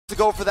to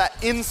go for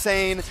that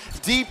insane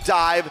deep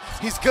dive,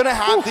 he's gonna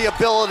have the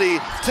ability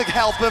to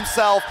help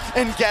himself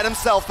and get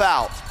himself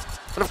out.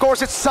 And of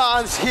course it's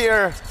Sanz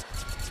here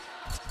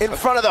in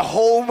front of the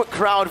home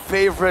crowd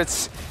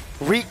favorites,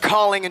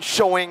 recalling and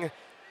showing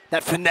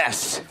that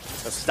finesse.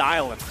 The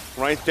styling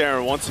right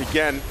there once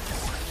again.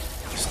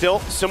 Still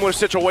similar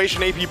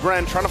situation, AP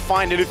Bren trying to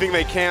find anything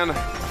they can.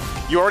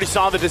 You already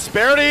saw the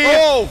disparity.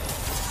 Oh!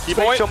 Keep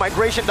going. So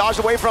migration dodged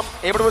away from,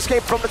 able to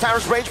escape from the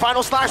Tyrant's range.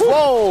 Final slash,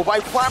 whoa, by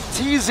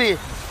Flapteezy.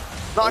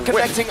 Not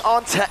connecting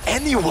onto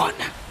anyone.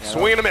 Yeah,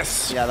 swing and a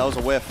miss. Yeah, that was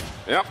a whiff.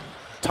 Yep,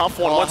 tough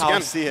one Call once how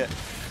again. you see it.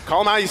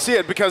 Call him how you see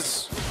it,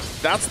 because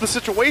that's the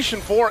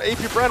situation for AP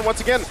Bren.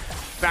 Once again,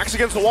 backs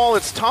against the wall,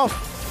 it's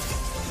tough.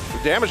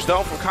 The damage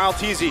though from Kyle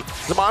Teasy.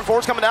 Zaman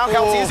Force coming down,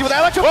 Kyle Teasy with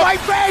electrifying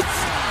fates!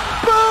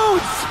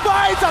 Boots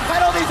finds a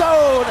penalty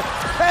zone!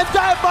 And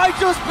that might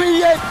just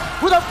be it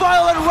with a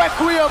violent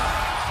requiem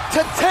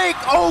to take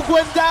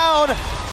Ogwen down.